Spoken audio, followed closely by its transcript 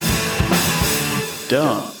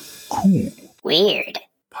Dumb. Cool. Weird.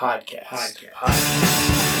 Podcast.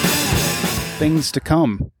 Things to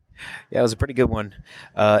come. Yeah, it was a pretty good one.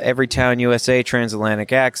 Everytown, USA,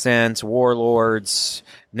 transatlantic accents, warlords,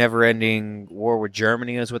 never-ending war with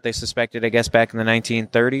Germany is what they suspected, I guess, back in the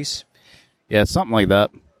 1930s. Yeah, something like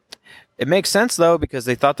that. It makes sense, though, because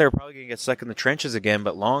they thought they were probably going to get stuck in the trenches again,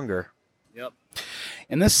 but longer. Yep.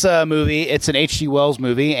 In this movie, it's an H.G. Wells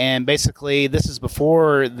movie, and basically this is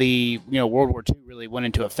before the World War II really went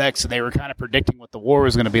into effect, so they were kind of predicting what the war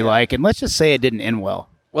was going to be like, and let's just say it didn't end well.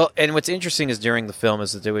 Well, and what's interesting is during the film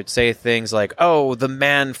is that they would say things like, oh, the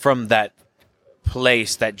man from that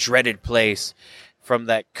place, that dreaded place, from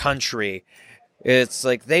that country. It's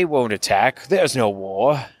like, they won't attack. There's no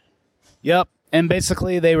war. Yep. And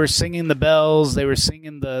basically they were singing the bells. They were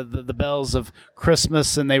singing the bells of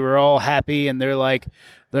Christmas, and they were all happy, and they're like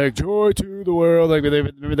joy to the world. Like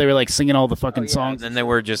they were like singing all the fucking songs. And then they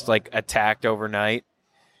were just like attacked overnight.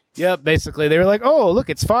 Yep, basically they were like, "Oh, look,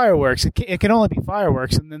 it's fireworks. It can only be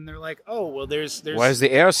fireworks." And then they're like, "Oh, well, there's." Why is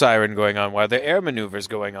the air siren going on? Why are there air maneuvers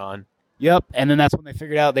going on? Yep, and then that's when they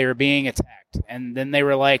figured out they were being attacked, and then they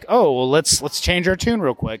were like, "Oh, well, let's change our tune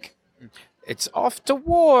real quick." It's off to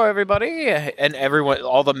war, everybody, and everyone,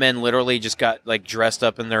 all the men, literally just got like dressed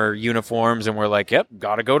up in their uniforms, and were like, "Yep,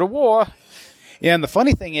 gotta go to war." Yeah, and the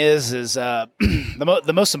funny thing is the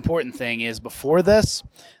most important thing is before this,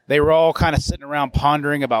 they were all kind of sitting around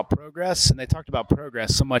pondering about progress, and they talked about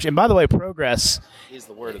progress so much. And by the way, progress is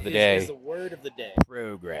the word of the day. Is the word of the day.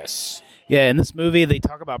 Progress. Yeah, in this movie, they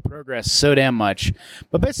talk about progress so damn much.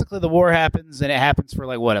 But basically, the war happens, and it happens for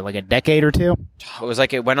like a decade or two? It was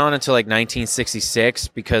like it went on until like 1966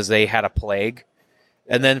 because they had a plague.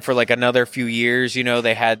 And then for like another few years,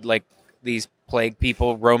 they had like these plague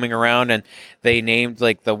people roaming around, and they named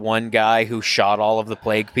like the one guy who shot all of the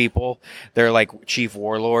plague people. They're like Chief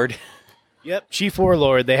Warlord. Yep, Chief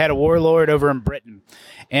Warlord. They had a warlord over in Britain.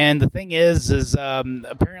 And the thing is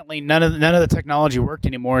apparently none of the technology worked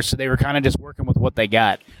anymore, so they were kind of just working with what they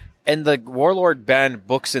got. And the warlord banned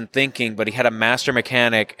books and thinking, but he had a master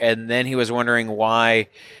mechanic, and then he was wondering why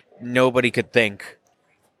nobody could think.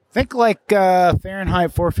 Think like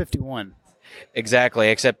Fahrenheit 451. Exactly,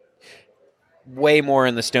 except way more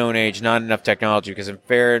in the Stone Age, not enough technology, because in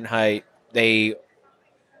Fahrenheit, they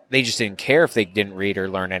just didn't care if they didn't read or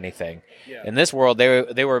learn anything. Yeah. In this world,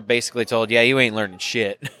 they were basically told, yeah, you ain't learning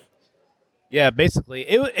shit. Yeah, basically.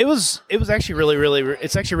 It was actually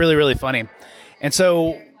it's actually really funny. And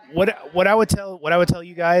so what I would tell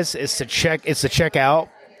you guys is to check out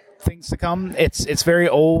Things to Come. It's very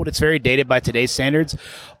old, it's very dated by today's standards,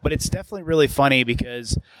 but it's definitely really funny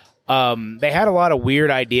because they had a lot of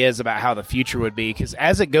weird ideas about how the future would be, because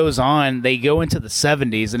as it goes on, they go into the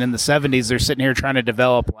 70s, and in the 70s, they're sitting here trying to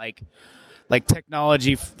develop like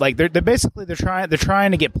technology, like they're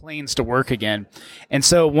trying to get planes to work again. And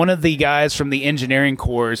so one of the guys from the engineering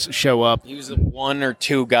corps show up. He was one or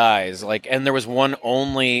two guys, and there was one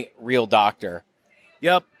only real doctor.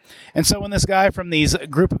 Yep. And so when this guy from these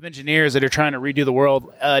group of engineers that are trying to redo the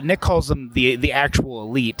world, Nick calls them the actual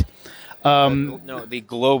elite. No, the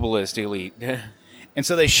globalist elite. And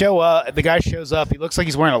so they show up. The guy shows up. He looks like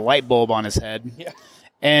he's wearing a light bulb on his head. Yeah.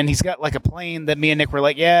 And he's got like a plane that me and Nick were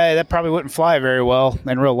like, yeah, that probably wouldn't fly very well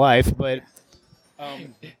in real life. But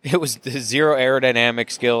it was the zero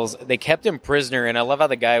aerodynamic skills. They kept him prisoner, and I love how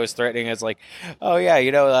the guy was threatening. It's like, oh yeah,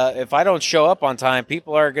 if I don't show up on time,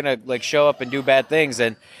 people are gonna like show up and do bad things.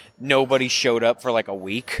 And nobody showed up for like a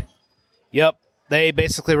week. Yep. They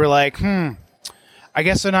basically were like, I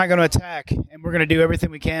guess they're not going to attack, and we're going to do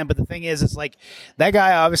everything we can. But the thing is, it's like that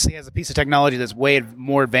guy obviously has a piece of technology that's way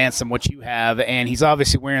more advanced than what you have, and he's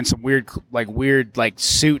obviously wearing some weird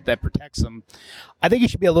suit that protects him. I think you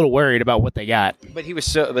should be a little worried about what they got. But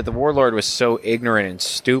the warlord was so ignorant and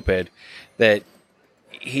stupid that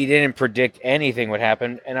he didn't predict anything would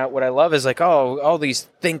happen. And what I love is like, oh, all these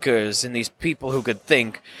thinkers and these people who could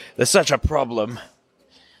think, there's such a problem.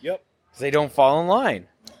 Yep. They don't fall in line.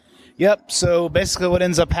 Yep. So basically what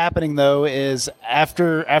ends up happening, though, is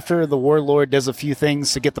after the warlord does a few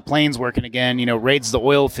things to get the planes working again, raids the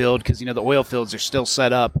oil field because, the oil fields are still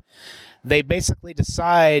set up, they basically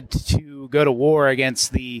decide to go to war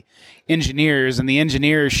against the engineers, and the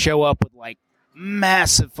engineers show up with, like,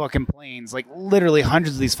 massive fucking planes, like literally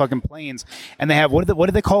hundreds of these fucking planes, and they have what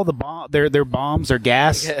do they call the bomb? Their bombs or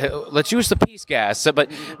gas? Yeah, let's use the peace gas. So, but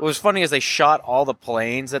what was funny is they shot all the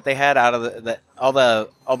planes that they had out of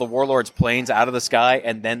all the warlords' planes out of the sky,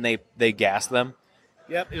 and then they gassed them.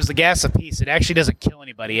 Yep, it was the gas of peace. It actually doesn't kill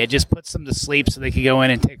anybody. It just puts them to sleep so they can go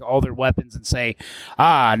in and take all their weapons and say,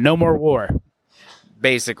 no more war.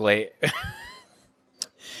 Basically.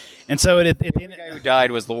 And so The guy who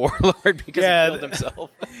died was the warlord because Yeah, he killed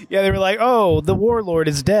himself. yeah, they were like, "Oh, the warlord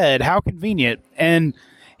is dead. How convenient." And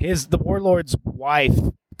the warlord's wife,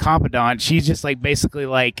 confidant, she's just like basically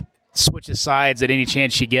like switches sides at any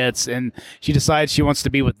chance she gets, and she decides she wants to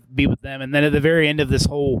be with them. And then at the very end of this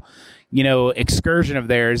whole, excursion of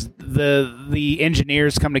theirs, the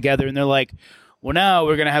engineers come together and they're like, well, now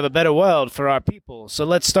we're going to have a better world for our people, so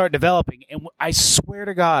let's start developing. And I swear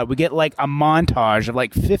to God, we get like a montage of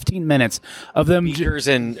like 15 minutes of them. Beakers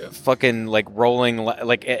and fucking like rolling,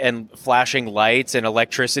 like, and flashing lights and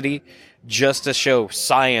electricity just to show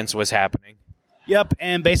science was happening. Yep,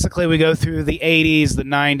 and basically we go through the 80s, the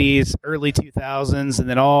 90s, early 2000s, and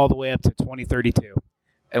then all the way up to 2032.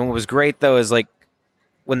 And what was great, though, is like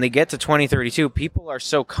when they get to 2032, people are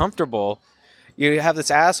so comfortable. You have this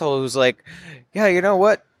asshole who's like, yeah, you know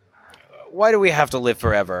what? Why do we have to live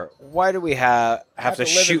forever? Why do we have to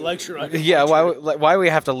shoot? Yeah, why do we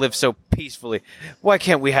have to live so peacefully? Why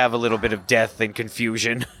can't we have a little bit of death and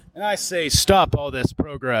confusion? And I say, stop all this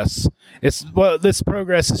progress. This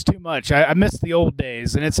progress is too much. I miss the old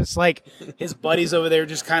days. And it's just like his buddies over there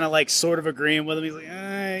just kind of like sort of agreeing with him. He's like,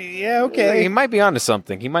 yeah, okay. He might be onto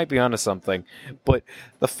something. But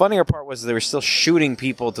the funnier part was they were still shooting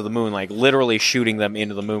people to the moon, like literally shooting them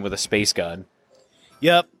into the moon with a space gun.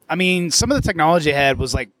 Yep. I mean, some of the technology they had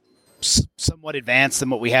was like somewhat advanced than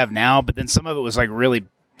what we have now, but then some of it was like really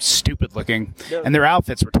stupid looking, and their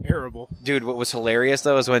outfits were terrible. Dude, what was hilarious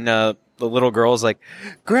though is when the little girl's like,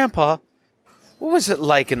 Grandpa, what was it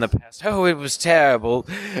like in the past? Oh, it was terrible.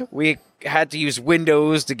 We had to use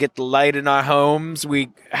windows to get the light in our homes. We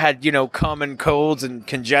had, common colds and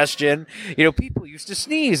congestion. People used to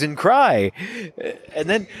sneeze and cry. And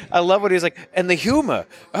then I love what he was like, and the humor.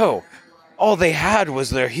 Oh, all they had was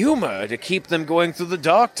their humor to keep them going through the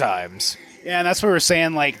dark times. Yeah, and that's what we're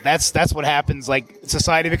saying. Like that's what happens. Like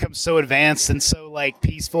society becomes so advanced and so like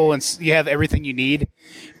peaceful, and you have everything you need.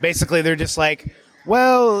 Basically, they're just like,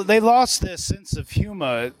 well, they lost their sense of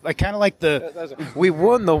humor. Like kind of like we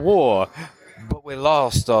won the war, but we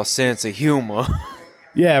lost our sense of humor.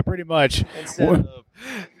 Yeah, pretty much.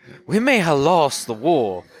 We may have lost the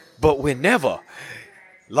war, but we never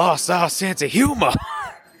lost our sense of humor.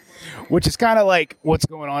 Which is kind of like what's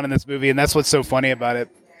going on in this movie, and that's what's so funny about it.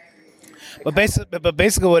 But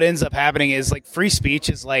basically, what ends up happening is like free speech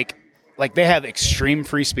is like they have extreme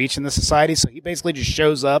free speech in the society. So he basically just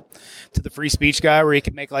shows up to the free speech guy where he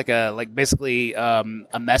can make basically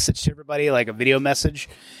a message to everybody, like a video message,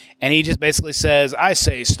 and he just basically says, "I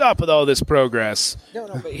say stop with all this progress."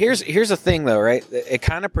 No. But here's the thing, though, right? It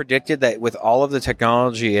kind of predicted that with all of the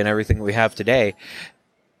technology and everything we have today,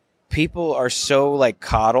 people are so like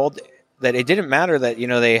coddled that it didn't matter that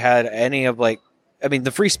they had any of like. I mean,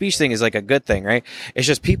 the free speech thing is like a good thing, right? It's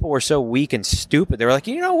just people were so weak and stupid. They were like,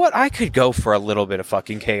 you know what? I could go for a little bit of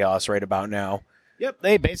fucking chaos right about now. Yep.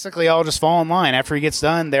 They basically all just fall in line. After he gets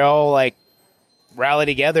done, they're all like rally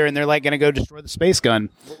together and they're like going to go destroy the space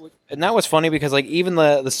gun. And that was funny because like even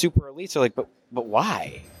the super elites are like, but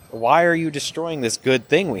why? Why are you destroying this good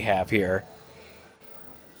thing we have here?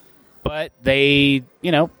 But they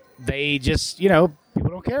just,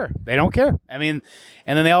 people don't care. They don't care. I mean,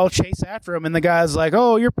 and then they all chase after him, and the guy's like,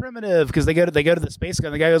 "Oh, you're primitive," because they go to the space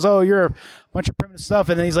gun. The guy goes, "Oh, you're a bunch of primitive stuff,"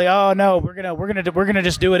 and then he's like, "Oh no, we're gonna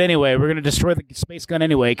just do it anyway. We're gonna destroy the space gun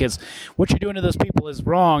anyway because what you're doing to those people is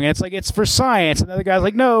wrong." And it's like it's for science, and the other guy's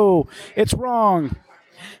like, "No, it's wrong."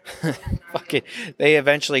 Fuck it. They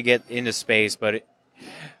eventually get into space, but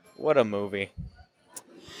what a movie.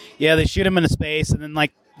 Yeah, they shoot him into space, and then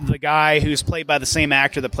like the guy who's played by the same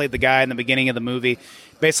actor that played the guy in the beginning of the movie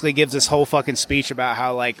basically gives this whole fucking speech about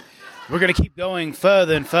how like we're going to keep going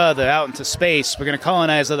further and further out into space. We're going to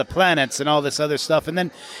colonize other planets and all this other stuff, and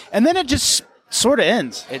then it just sort of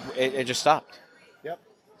ends. It just stopped. Yep.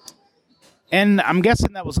 And I'm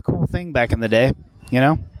guessing that was a cool thing back in the day.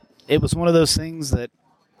 It was one of those things that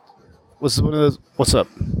was one of those. What's up?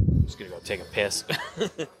 I'm just gonna go take a piss.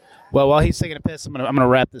 Well, while he's taking a piss, I'm gonna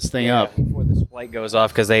wrap this thing up before this flight goes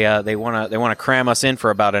off because they wanna cram us in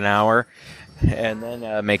for about an hour, and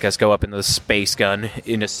then make us go up into the space gun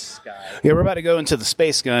in the sky. Yeah, we're about to go into the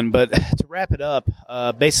space gun, but to wrap it up,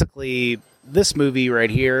 basically this movie right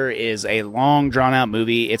here is a long, drawn out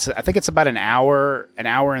movie. I think it's about an hour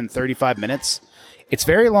and 35 minutes. It's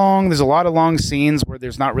very long. There's a lot of long scenes where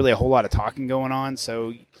there's not really a whole lot of talking going on,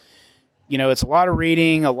 so. It's a lot of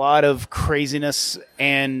reading, a lot of craziness,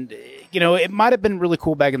 and, it might have been really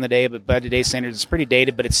cool back in the day, but by today's standards, it's pretty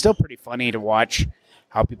dated, but it's still pretty funny to watch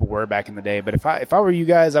how people were back in the day. But if I were you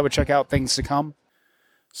guys, I would check out Things to Come.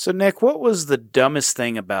 So Nick, what was the dumb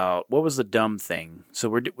thing?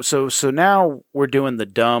 So now we're doing the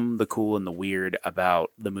dumb, the cool, and the weird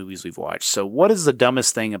about the movies we've watched. So what is the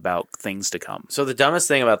dumbest thing about Things to Come? So the dumbest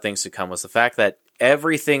thing about Things to Come was the fact that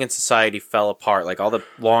everything in society fell apart. Like all the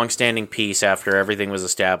long-standing peace after everything was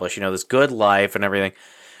established, this good life and everything,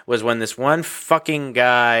 was when this one fucking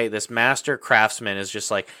guy, this master craftsman, is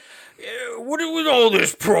just like, what with all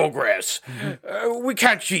this progress? We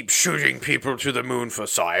can't keep shooting people to the moon for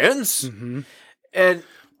science. Mm-hmm. And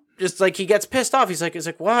just like he gets pissed off. He's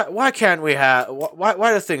like, why can't we have?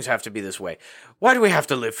 Why do things have to be this way? Why do we have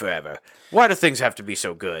to live forever? Why do things have to be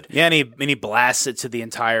so good? Yeah, and he blasts it to the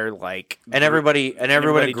entire and everybody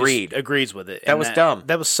agreed. Agrees with it. That was dumb.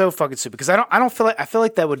 That was so fucking stupid because I feel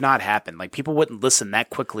like that would not happen. Like people wouldn't listen that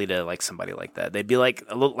quickly to like somebody like that. They'd be like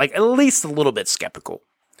at least a little bit skeptical.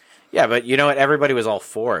 Yeah, but you know what? Everybody was all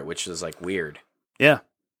for it, which is like weird. Yeah,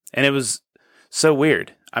 and it was so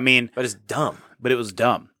weird. I mean, but it's dumb. But it was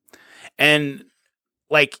dumb. And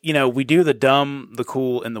like, we do the dumb, the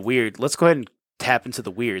cool, and the weird. Let's go ahead and tap into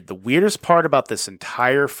the weird. The weirdest part about this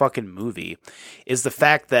entire fucking movie is the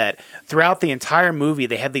fact that throughout the entire movie,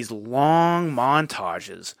 they have these long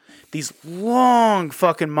montages, these long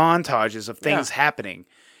fucking montages of things happening.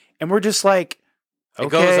 And we're just like, okay,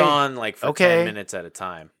 it goes on like for 10 minutes at a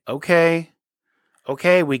time. Okay,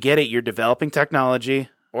 we get it. You're developing technology.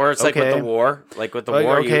 Or it's like with the war. Like with the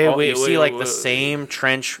war, you see like the same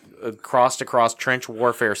trench, cross-to-cross trench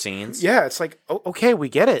warfare scenes. Yeah, it's like, okay, we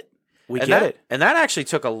get it. We get it. And that actually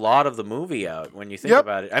took a lot of the movie out when you think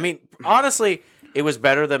about it. I mean, honestly, it was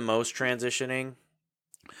better than most transitioning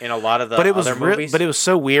in a lot of the other movies. But it was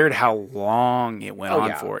so weird how long it went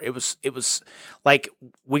on for. It was like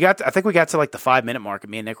I think we got to like the 5-minute mark,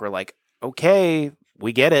 and me and Nick were like, okay,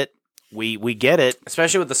 we get it. We get it.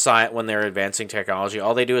 Especially with the science when they're advancing technology,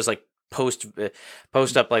 all they do is like post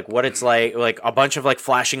up like what it's like a bunch of like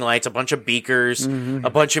flashing lights, a bunch of beakers, a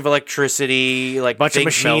bunch of electricity, like a bunch of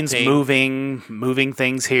machines moving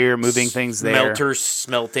things here, moving things there, smelters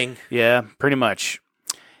smelting. Yeah, pretty much.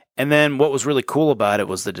 And then what was really cool about it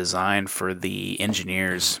was the design for the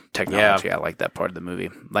engineers' technology. I like that part of the movie.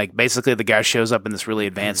 Like basically the guy shows up in this really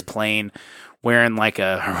advanced plane wearing like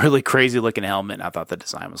a really crazy looking helmet. And I thought the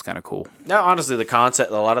design was kind of cool. No, honestly, a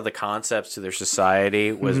lot of the concepts to their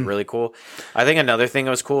society was really cool. I think another thing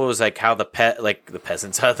that was cool was like how the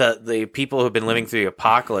peasants, how the people who've been living through the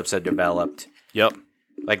apocalypse had developed. Yep.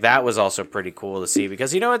 Like that was also pretty cool to see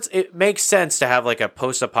because it makes sense to have like a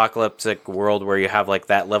post-apocalyptic world where you have like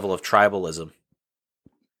that level of tribalism.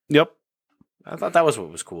 Yep. I thought that was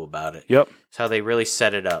what was cool about it. Yep. It's how they really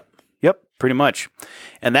set it up. Yep, pretty much.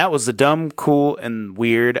 And that was the dumb, cool, and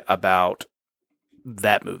weird about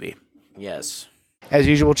that movie. Yes. As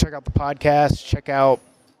usual, check out the podcast. Check out,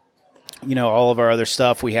 all of our other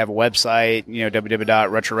stuff. We have a website,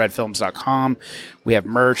 www.retroredfilms.com. We have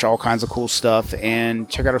merch, all kinds of cool stuff. And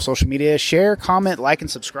check out our social media. Share, comment, like, and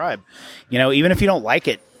subscribe. Even if you don't like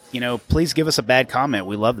it, please give us a bad comment.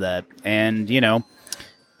 We love that. And,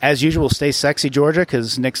 as usual, stay sexy, Georgia,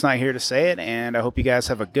 because Nick's not here to say it, and I hope you guys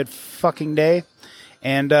have a good fucking day.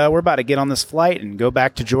 And we're about to get on this flight and go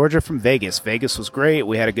back to Georgia from Vegas. Vegas was great.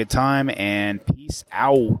 We had a good time, and peace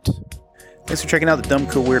out. Thanks for checking out the Dumb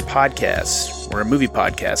Cool Weird podcast. We're a movie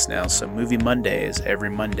podcast now, so Movie Monday is every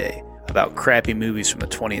Monday about crappy movies from the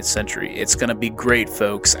 20th century. It's going to be great,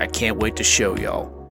 folks. I can't wait to show y'all.